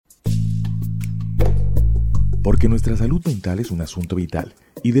Porque nuestra salud mental es un asunto vital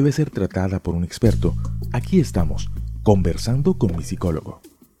y debe ser tratada por un experto, aquí estamos, conversando con mi psicólogo.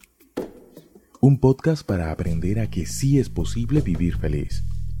 Un podcast para aprender a que sí es posible vivir feliz.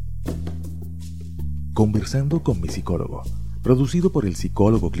 Conversando con mi psicólogo, producido por el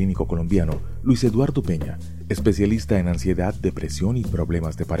psicólogo clínico colombiano Luis Eduardo Peña, especialista en ansiedad, depresión y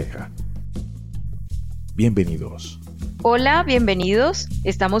problemas de pareja. Bienvenidos. Hola, bienvenidos.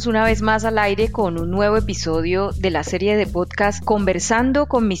 Estamos una vez más al aire con un nuevo episodio de la serie de podcast Conversando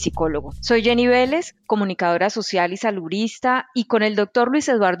con mi psicólogo. Soy Jenny Vélez, comunicadora social y saludista, y con el doctor Luis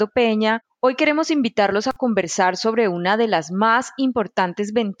Eduardo Peña, hoy queremos invitarlos a conversar sobre una de las más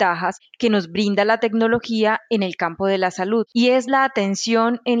importantes ventajas que nos brinda la tecnología en el campo de la salud, y es la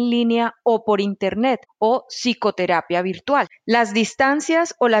atención en línea o por internet o psicoterapia virtual. Las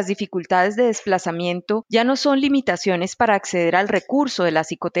distancias o las dificultades de desplazamiento ya no son limitaciones para acceder al recurso de la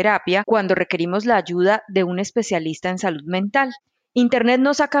psicoterapia cuando requerimos la ayuda de un especialista en salud mental. Internet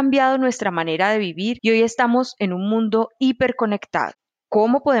nos ha cambiado nuestra manera de vivir y hoy estamos en un mundo hiperconectado.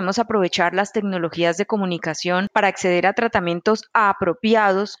 ¿Cómo podemos aprovechar las tecnologías de comunicación para acceder a tratamientos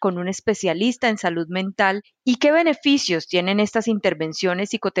apropiados con un especialista en salud mental? ¿Y qué beneficios tienen estas intervenciones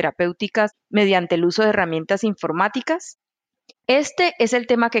psicoterapéuticas mediante el uso de herramientas informáticas? Este es el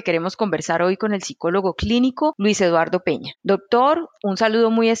tema que queremos conversar hoy con el psicólogo clínico Luis Eduardo Peña. Doctor, un saludo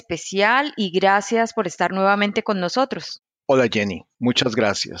muy especial y gracias por estar nuevamente con nosotros. Hola Jenny, muchas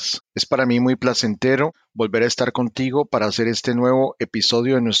gracias. Es para mí muy placentero volver a estar contigo para hacer este nuevo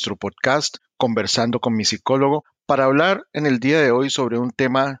episodio de nuestro podcast Conversando con mi psicólogo para hablar en el día de hoy sobre un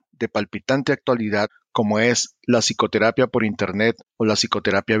tema de palpitante actualidad como es la psicoterapia por internet o la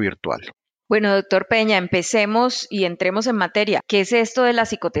psicoterapia virtual. Bueno, doctor Peña, empecemos y entremos en materia. ¿Qué es esto de la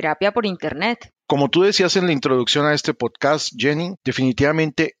psicoterapia por internet? Como tú decías en la introducción a este podcast, Jenny,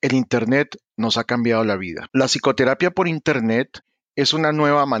 definitivamente el internet nos ha cambiado la vida. La psicoterapia por internet es una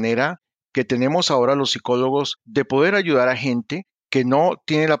nueva manera que tenemos ahora los psicólogos de poder ayudar a gente que no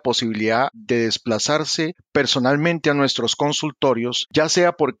tiene la posibilidad de desplazarse personalmente a nuestros consultorios, ya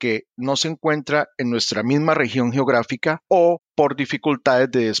sea porque no se encuentra en nuestra misma región geográfica o por dificultades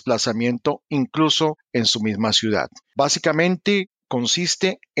de desplazamiento incluso en su misma ciudad. Básicamente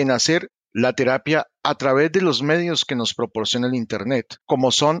consiste en hacer la terapia a través de los medios que nos proporciona el internet,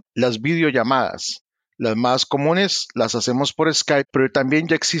 como son las videollamadas. Las más comunes las hacemos por Skype, pero también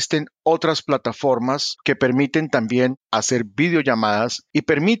ya existen otras plataformas que permiten también hacer videollamadas y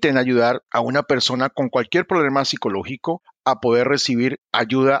permiten ayudar a una persona con cualquier problema psicológico a poder recibir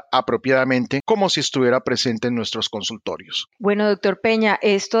ayuda apropiadamente como si estuviera presente en nuestros consultorios. Bueno, doctor Peña,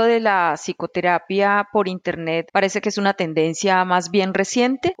 esto de la psicoterapia por internet parece que es una tendencia más bien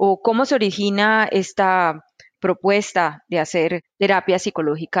reciente, ¿o cómo se origina esta propuesta de hacer terapia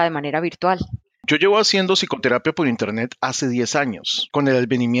psicológica de manera virtual? Yo llevo haciendo psicoterapia por internet hace 10 años, con el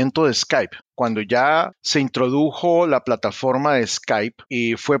advenimiento de Skype. Cuando ya se introdujo la plataforma de Skype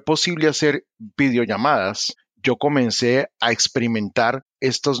y fue posible hacer videollamadas, yo comencé a experimentar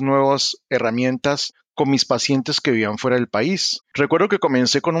estas nuevas herramientas con mis pacientes que vivían fuera del país. Recuerdo que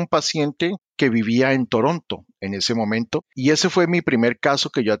comencé con un paciente que vivía en Toronto en ese momento y ese fue mi primer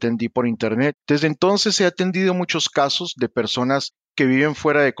caso que yo atendí por internet. Desde entonces he atendido muchos casos de personas que viven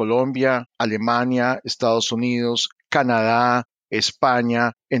fuera de Colombia, Alemania, Estados Unidos, Canadá,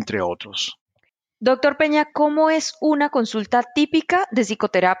 España, entre otros. Doctor Peña, ¿cómo es una consulta típica de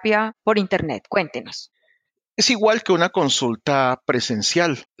psicoterapia por internet? Cuéntenos. Es igual que una consulta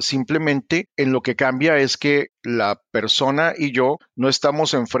presencial, simplemente en lo que cambia es que la persona y yo no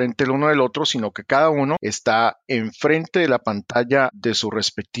estamos enfrente el uno del otro, sino que cada uno está enfrente de la pantalla de su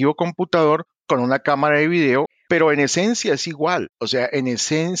respectivo computador con una cámara de video, pero en esencia es igual, o sea, en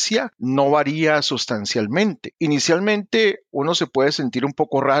esencia no varía sustancialmente. Inicialmente uno se puede sentir un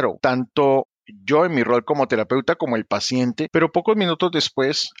poco raro, tanto yo en mi rol como terapeuta como el paciente, pero pocos minutos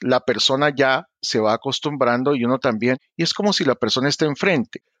después la persona ya se va acostumbrando y uno también, y es como si la persona esté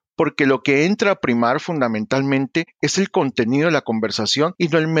enfrente, porque lo que entra a primar fundamentalmente es el contenido de la conversación y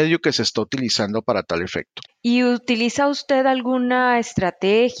no el medio que se está utilizando para tal efecto. ¿Y utiliza usted alguna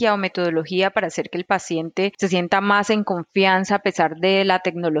estrategia o metodología para hacer que el paciente se sienta más en confianza a pesar de la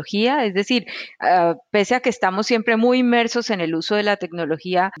tecnología? Es decir, pese a que estamos siempre muy inmersos en el uso de la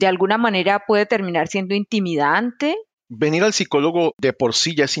tecnología, ¿de alguna manera puede terminar siendo intimidante? Venir al psicólogo de por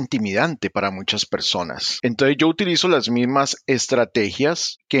sí ya es intimidante para muchas personas. Entonces yo utilizo las mismas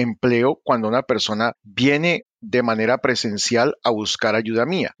estrategias que empleo cuando una persona viene de manera presencial a buscar ayuda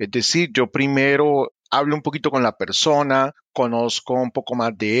mía. Es decir, yo primero hablo un poquito con la persona, conozco un poco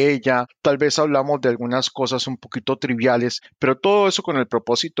más de ella, tal vez hablamos de algunas cosas un poquito triviales, pero todo eso con el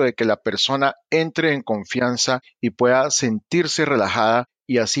propósito de que la persona entre en confianza y pueda sentirse relajada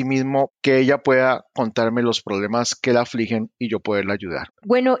y asimismo que ella pueda contarme los problemas que la afligen y yo poderla ayudar.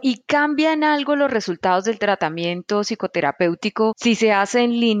 Bueno, ¿y cambian algo los resultados del tratamiento psicoterapéutico si se hace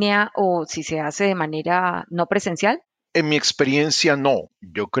en línea o si se hace de manera no presencial? En mi experiencia, no.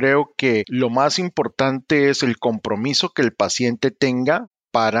 Yo creo que lo más importante es el compromiso que el paciente tenga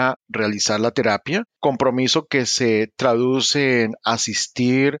para realizar la terapia, compromiso que se traduce en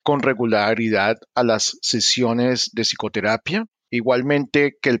asistir con regularidad a las sesiones de psicoterapia,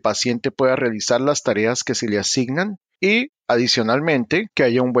 igualmente que el paciente pueda realizar las tareas que se le asignan y adicionalmente que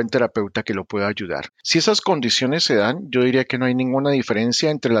haya un buen terapeuta que lo pueda ayudar. Si esas condiciones se dan, yo diría que no hay ninguna diferencia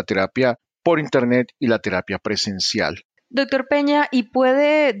entre la terapia por internet y la terapia presencial. Doctor Peña, ¿y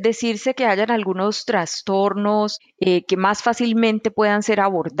puede decirse que hayan algunos trastornos que más fácilmente puedan ser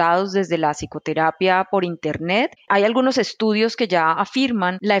abordados desde la psicoterapia por Internet? Hay algunos estudios que ya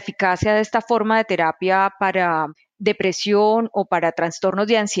afirman la eficacia de esta forma de terapia para depresión o para trastornos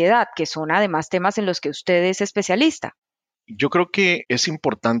de ansiedad, que son además temas en los que usted es especialista. Yo creo que es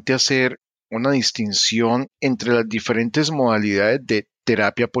importante hacer una distinción entre las diferentes modalidades de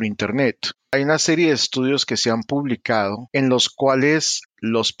terapia por Internet. Hay una serie de estudios que se han publicado en los cuales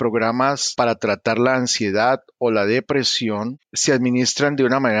los programas para tratar la ansiedad o la depresión se administran de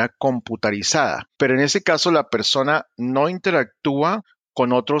una manera computarizada, pero en ese caso la persona no interactúa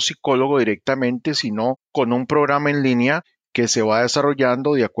con otro psicólogo directamente, sino con un programa en línea que se va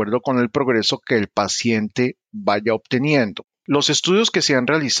desarrollando de acuerdo con el progreso que el paciente vaya obteniendo. Los estudios que se han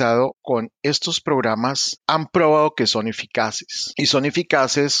realizado con estos programas han probado que son eficaces y son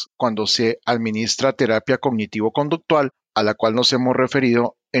eficaces cuando se administra terapia cognitivo-conductual, a la cual nos hemos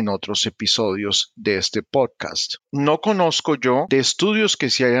referido en otros episodios de este podcast. No conozco yo de estudios que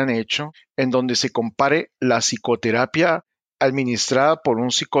se hayan hecho en donde se compare la psicoterapia administrada por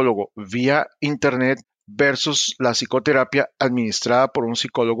un psicólogo vía internet versus la psicoterapia administrada por un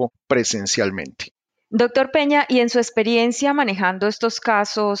psicólogo presencialmente. Doctor Peña, y en su experiencia manejando estos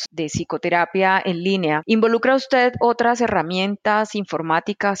casos de psicoterapia en línea, ¿involucra usted otras herramientas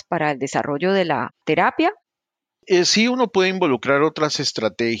informáticas para el desarrollo de la terapia? Sí, uno puede involucrar otras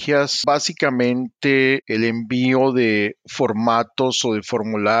estrategias, básicamente el envío de formatos o de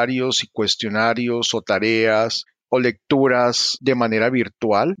formularios y cuestionarios o tareas o lecturas de manera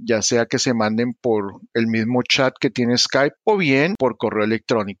virtual, ya sea que se manden por el mismo chat que tiene Skype o bien por correo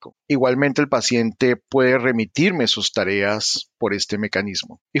electrónico. Igualmente el paciente puede remitirme sus tareas por este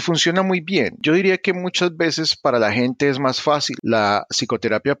mecanismo y funciona muy bien. Yo diría que muchas veces para la gente es más fácil la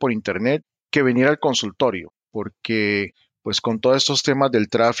psicoterapia por internet que venir al consultorio, porque pues con todos estos temas del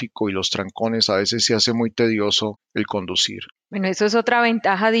tráfico y los trancones a veces se hace muy tedioso el conducir. Bueno, eso es otra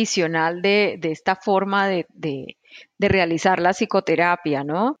ventaja adicional de esta forma de realizar la psicoterapia,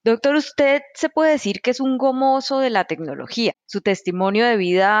 ¿no? Doctor, usted se puede decir que es un gomoso de la tecnología. Su testimonio de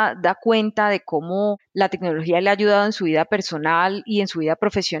vida da cuenta de cómo la tecnología le ha ayudado en su vida personal y en su vida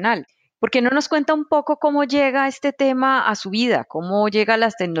profesional. ¿Por qué no nos cuenta un poco cómo llega este tema a su vida? ¿Cómo llegan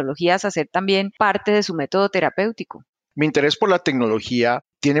las tecnologías a ser también parte de su método terapéutico? Mi interés por la tecnología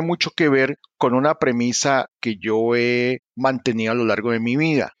tiene mucho que ver con una premisa que yo he mantenido a lo largo de mi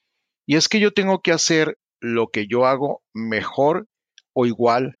vida. Y es que yo tengo que hacer lo que yo hago mejor o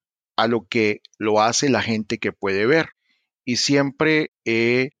igual a lo que lo hace la gente que puede ver. Y siempre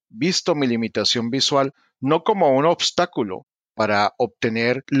he visto mi limitación visual no como un obstáculo para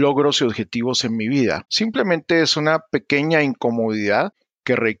obtener logros y objetivos en mi vida. Simplemente es una pequeña incomodidad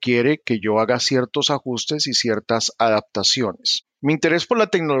que requiere que yo haga ciertos ajustes y ciertas adaptaciones. Mi interés por la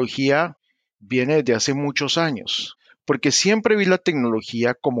tecnología viene desde hace muchos años, porque siempre vi la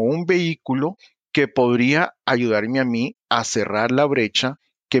tecnología como un vehículo que podría ayudarme a mí a cerrar la brecha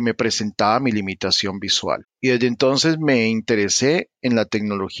que me presentaba mi limitación visual. Y desde entonces me interesé en la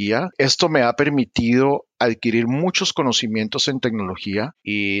tecnología. Esto me ha permitido adquirir muchos conocimientos en tecnología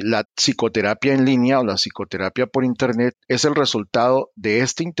y la psicoterapia en línea o la psicoterapia por internet es el resultado de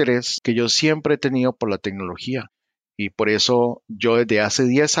este interés que yo siempre he tenido por la tecnología. Y por eso yo desde hace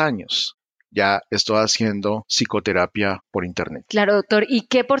 10 años ya estoy haciendo psicoterapia por internet. Claro, doctor. ¿Y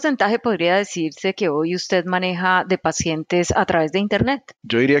qué porcentaje podría decirse que hoy usted maneja de pacientes a través de internet?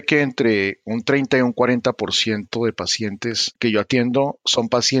 Yo diría que entre un 30 y un 40% de pacientes que yo atiendo son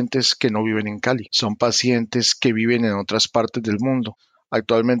pacientes que no viven en Cali, son pacientes que viven en otras partes del mundo.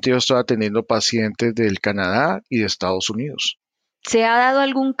 Actualmente yo estoy atendiendo pacientes del Canadá y de Estados Unidos. ¿Se ha dado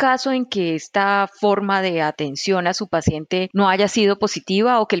algún caso en que esta forma de atención a su paciente no haya sido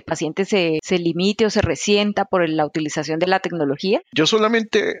positiva o que el paciente se limite o se resienta por la utilización de la tecnología? Yo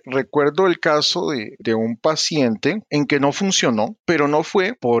solamente recuerdo el caso de un paciente en que no funcionó, pero no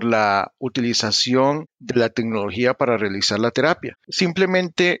fue por la utilización de la tecnología para realizar la terapia.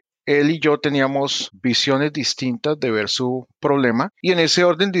 Simplemente él y yo teníamos visiones distintas de ver su problema y en ese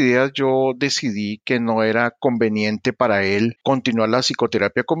orden de ideas yo decidí que no era conveniente para él continuar la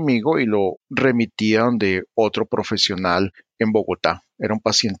psicoterapia conmigo y lo remitía donde otro profesional en Bogotá. Era un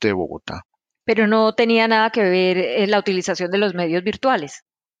paciente de Bogotá. Pero no tenía nada que ver la utilización de los medios virtuales.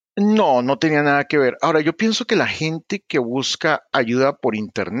 No, no tenía nada que ver. Ahora, yo pienso que la gente que busca ayuda por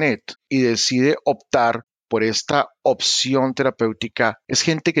Internet y decide optar por esta opción terapéutica es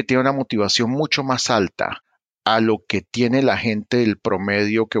gente que tiene una motivación mucho más alta a lo que tiene la gente del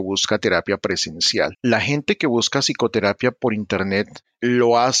promedio que busca terapia presencial. La gente que busca psicoterapia por Internet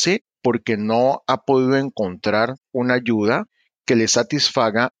lo hace porque no ha podido encontrar una ayuda que le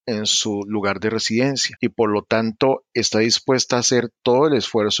satisfaga en su lugar de residencia y por lo tanto está dispuesta a hacer todo el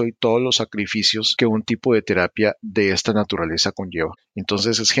esfuerzo y todos los sacrificios que un tipo de terapia de esta naturaleza conlleva.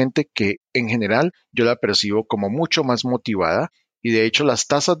 Entonces es gente que en general yo la percibo como mucho más motivada y de hecho las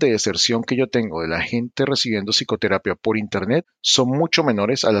tasas de deserción que yo tengo de la gente recibiendo psicoterapia por internet son mucho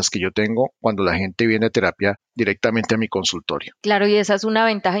menores a las que yo tengo cuando la gente viene a terapia directamente a mi consultorio. Claro, y esa es una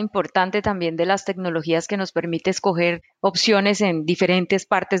ventaja importante también de las tecnologías que nos permite escoger opciones en diferentes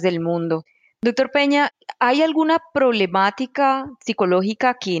partes del mundo. Doctor Peña, ¿hay alguna problemática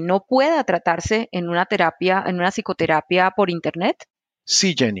psicológica que no pueda tratarse en una terapia, en una psicoterapia por internet?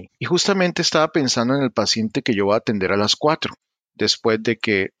 Sí, Jenny, y justamente estaba pensando en el paciente que yo voy a atender a las 4, después de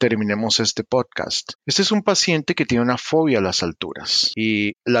que terminemos este podcast. Este es un paciente que tiene una fobia a las alturas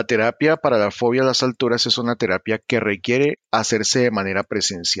y la terapia para la fobia a las alturas es una terapia que requiere hacerse de manera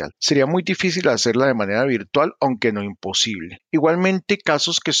presencial. Sería muy difícil hacerla de manera virtual, aunque no imposible. Igualmente,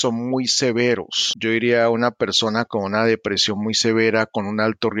 casos que son muy severos. Yo diría una persona con una depresión muy severa, con un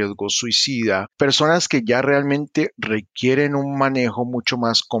alto riesgo suicida, personas que ya realmente requieren un manejo mucho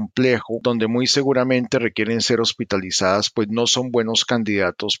más complejo, donde muy seguramente requieren ser hospitalizadas, pues no son buenos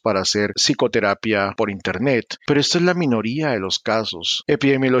candidatos para hacer psicoterapia por internet. Pero esta es la minoría de los casos.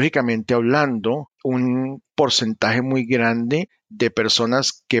 Epidemiológicamente hablando, un porcentaje muy grande de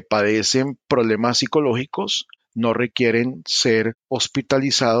personas que padecen problemas psicológicos no requieren ser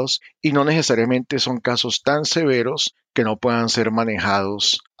hospitalizados y no necesariamente son casos tan severos que no puedan ser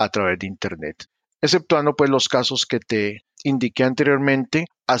manejados a través de internet, exceptuando pues los casos que te indiqué anteriormente,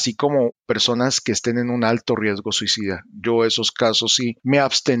 así como personas que estén en un alto riesgo suicida. Yo esos casos sí me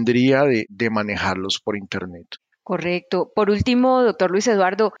abstendría de manejarlos por internet. Correcto. Por último, doctor Luis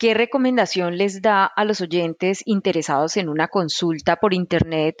Eduardo, ¿qué recomendación les da a los oyentes interesados en una consulta por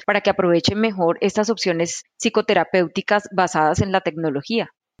Internet para que aprovechen mejor estas opciones psicoterapéuticas basadas en la tecnología?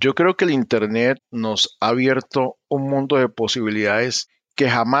 Yo creo que el Internet nos ha abierto un mundo de posibilidades que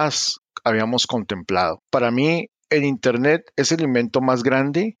jamás habíamos contemplado. Para mí, el Internet es el invento más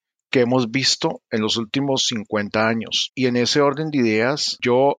grande que hemos visto en los últimos 50 años. Y en ese orden de ideas,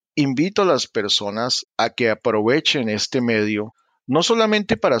 yo invito a las personas a que aprovechen este medio, no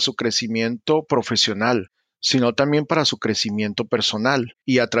solamente para su crecimiento profesional, sino también para su crecimiento personal.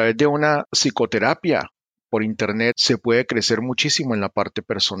 Y a través de una psicoterapia por internet se puede crecer muchísimo en la parte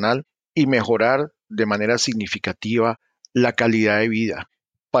personal y mejorar de manera significativa la calidad de vida.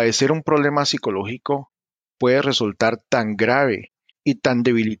 Padecer un problema psicológico puede resultar tan grave y tan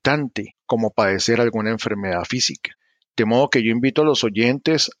debilitante como padecer alguna enfermedad física. De modo que yo invito a los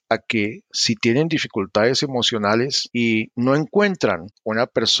oyentes a que si tienen dificultades emocionales y no encuentran una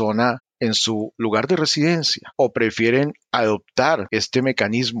persona en su lugar de residencia o prefieren adoptar este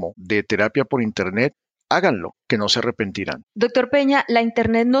mecanismo de terapia por internet, háganlo, que no se arrepentirán. Doctor Peña, la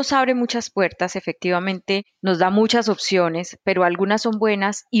Internet nos abre muchas puertas, efectivamente, nos da muchas opciones, pero algunas son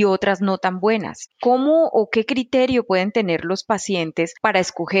buenas y otras no tan buenas. ¿Cómo o qué criterio pueden tener los pacientes para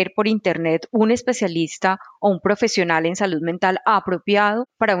escoger por Internet un especialista o un profesional en salud mental apropiado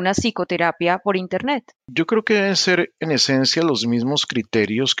para una psicoterapia por Internet? Yo creo que deben ser en esencia los mismos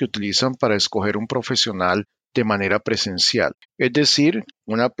criterios que utilizan para escoger un profesional de manera presencial, es decir,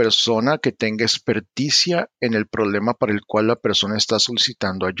 una persona que tenga experticia en el problema para el cual la persona está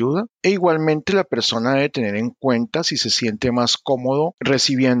solicitando ayuda e igualmente la persona debe tener en cuenta si se siente más cómodo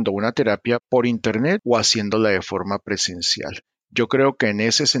recibiendo una terapia por internet o haciéndola de forma presencial. Yo creo que en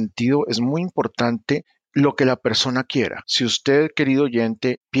ese sentido es muy importante lo que la persona quiera. Si usted, querido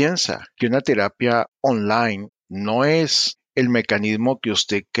oyente, piensa que una terapia online no es el mecanismo que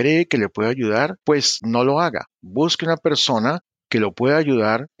usted cree que le puede ayudar, pues no lo haga. Busque una persona que lo pueda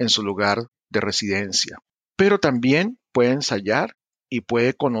ayudar en su lugar de residencia. Pero también puede ensayar y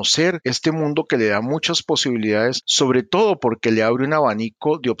puede conocer este mundo que le da muchas posibilidades, sobre todo porque le abre un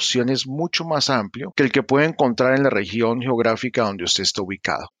abanico de opciones mucho más amplio que el que puede encontrar en la región geográfica donde usted está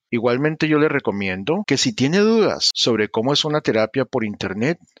ubicado. Igualmente yo le recomiendo que si tiene dudas sobre cómo es una terapia por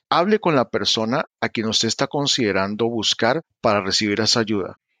internet, hable con la persona a quien usted está considerando buscar para recibir esa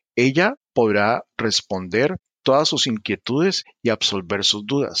ayuda. Ella podrá responder todas sus inquietudes y absolver sus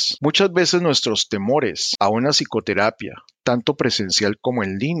dudas. Muchas veces nuestros temores a una psicoterapia, tanto presencial como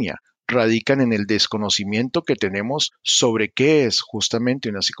en línea, radican en el desconocimiento que tenemos sobre qué es justamente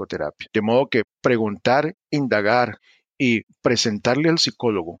una psicoterapia. De modo que preguntar, indagar y presentarle al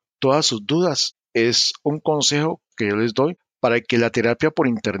psicólogo todas sus dudas es un consejo que yo les doy para que la terapia por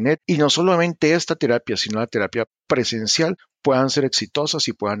internet, y no solamente esta terapia, sino la terapia presencial, puedan ser exitosas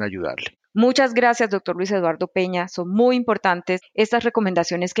y puedan ayudarle. Muchas gracias, doctor Luis Eduardo Peña. Son muy importantes estas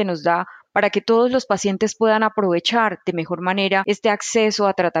recomendaciones que nos da para que todos los pacientes puedan aprovechar de mejor manera este acceso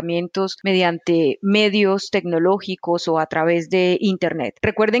a tratamientos mediante medios tecnológicos o a través de Internet.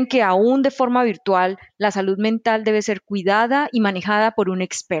 Recuerden que aún de forma virtual, la salud mental debe ser cuidada y manejada por un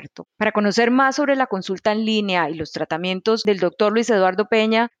experto. Para conocer más sobre la consulta en línea y los tratamientos del doctor Luis Eduardo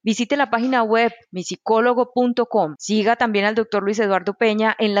Peña, visite la página web misicólogo.com. Siga también al doctor Luis Eduardo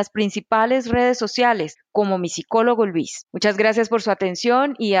Peña en las principales redes sociales como Mi Psicólogo Luis. Muchas gracias por su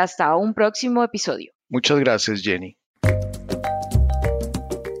atención y hasta un próximo episodio. Muchas gracias, Jenny.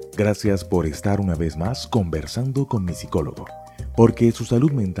 Gracias por estar una vez más conversando con Mi Psicólogo, porque su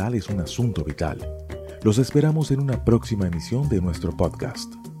salud mental es un asunto vital. Los esperamos en una próxima emisión de nuestro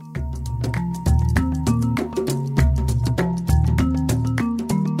podcast.